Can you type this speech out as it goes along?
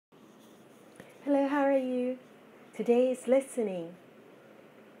Hello, how are you? Today is listening.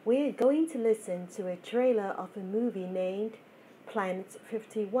 We're going to listen to a trailer of a movie named Planet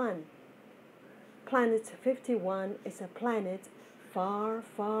 51. Planet 51 is a planet far,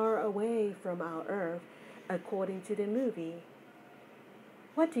 far away from our Earth, according to the movie.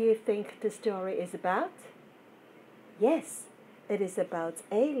 What do you think the story is about? Yes, it is about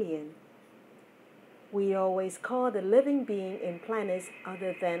alien. We always call the living being in planets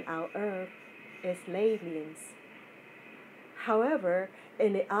other than our Earth as aliens. However,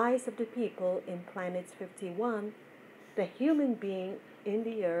 in the eyes of the people in Planet 51, the human being in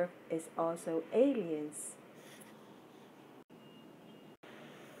the Earth is also aliens.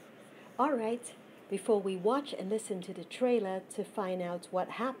 Alright, before we watch and listen to the trailer to find out what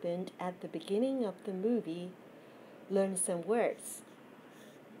happened at the beginning of the movie, learn some words.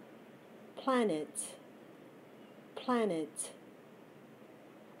 Planet. Planet.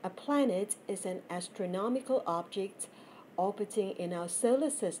 A planet is an astronomical object orbiting in our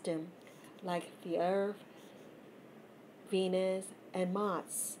solar system, like the Earth, Venus, and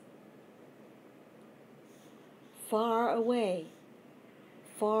Mars. Far away.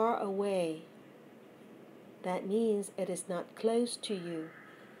 Far away. That means it is not close to you.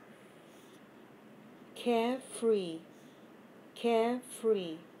 Carefree.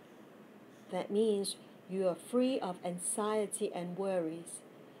 Carefree. That means you are free of anxiety and worries.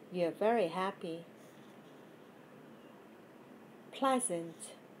 You are very happy. Pleasant.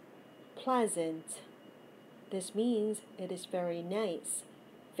 Pleasant. This means it is very nice.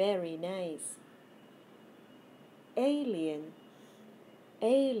 Very nice. Alien.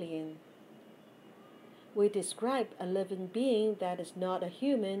 Alien. We describe a living being that is not a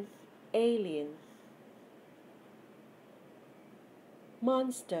human, alien.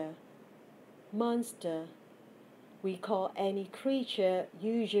 Monster. Monster. We call any creature,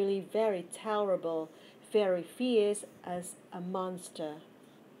 usually very terrible, very fierce, as a monster.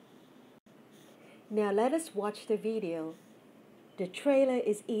 Now let us watch the video. The trailer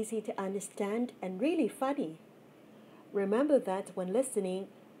is easy to understand and really funny. Remember that when listening,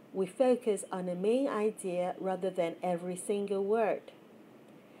 we focus on the main idea rather than every single word.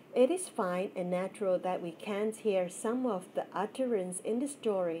 It is fine and natural that we can't hear some of the utterance in the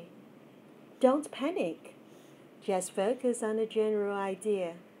story. Don't panic. Just focus on the general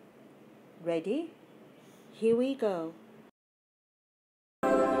idea. Ready? Here we go.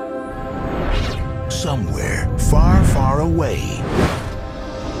 Somewhere far, far away,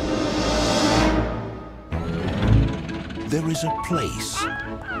 there is a place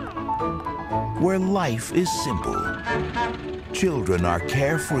where life is simple. Children are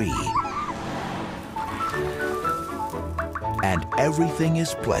carefree, and everything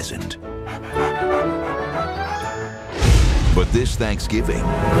is pleasant. But this Thanksgiving,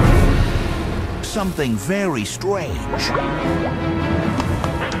 something very strange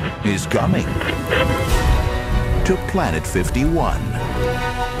is coming to Planet 51.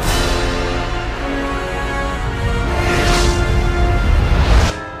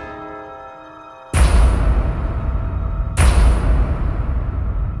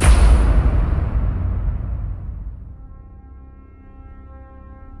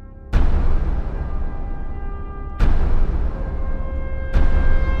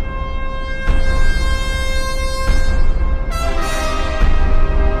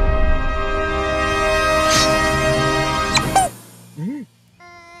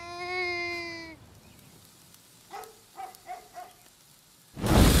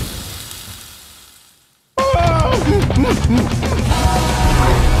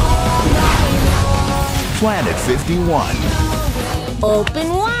 Planet 51. Open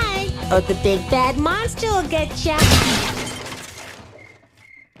wide, or the big bad monster will get ya.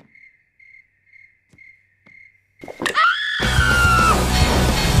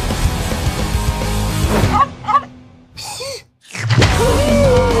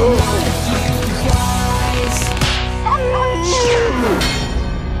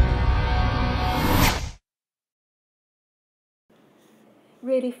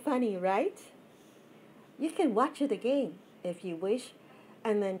 Really funny, right? You can watch it again if you wish,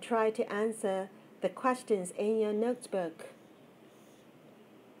 and then try to answer the questions in your notebook.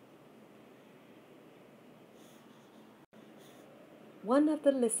 One of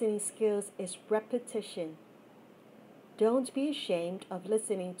the listening skills is repetition. Don't be ashamed of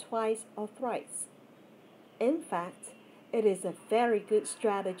listening twice or thrice. In fact, it is a very good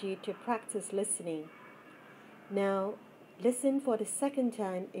strategy to practice listening. Now, listen for the second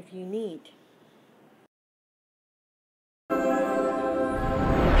time if you need.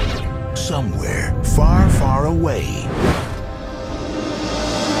 Somewhere far, far away,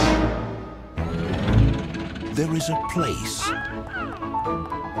 there is a place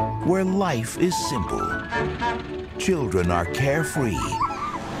where life is simple. Children are carefree.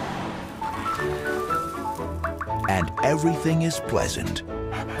 And everything is pleasant.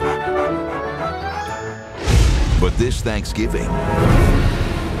 But this Thanksgiving,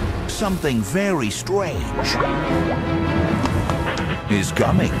 something very strange is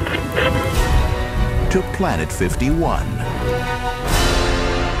coming to Planet 51.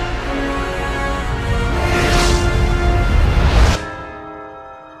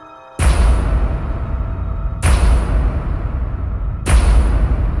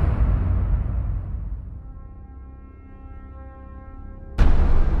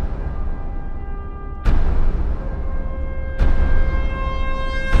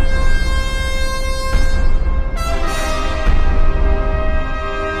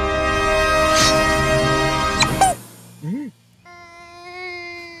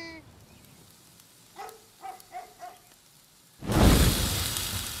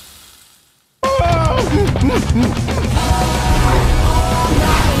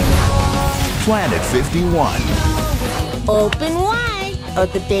 Planet 51. Open wide, or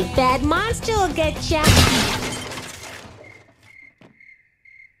the big bad monster will get ya.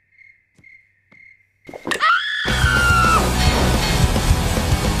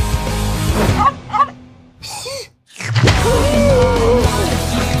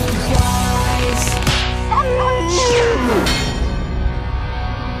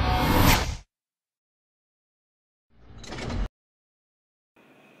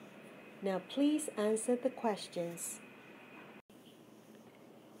 Now please answer the questions.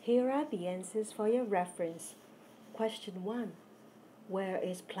 Here are the answers for your reference. Question 1. Where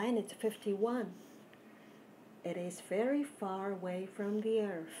is Planet 51? It is very far away from the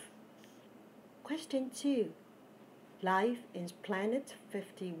Earth. Question 2. Life in Planet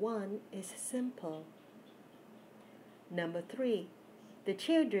 51 is simple. Number 3. The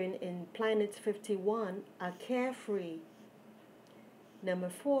children in Planet 51 are carefree. Number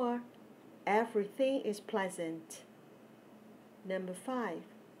 4. Everything is pleasant. Number 5.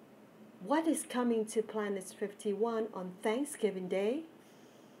 What is coming to Planet 51 on Thanksgiving Day?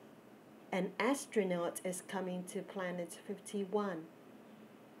 An astronaut is coming to Planet 51.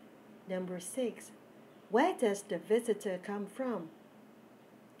 Number 6. Where does the visitor come from?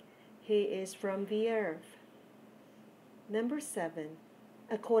 He is from the Earth. Number 7.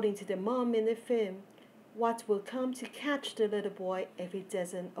 According to the mom in the film, what will come to catch the little boy if he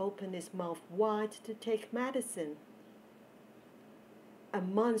doesn't open his mouth wide to take medicine? A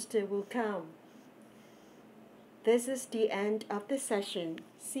monster will come. This is the end of the session.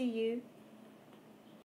 See you.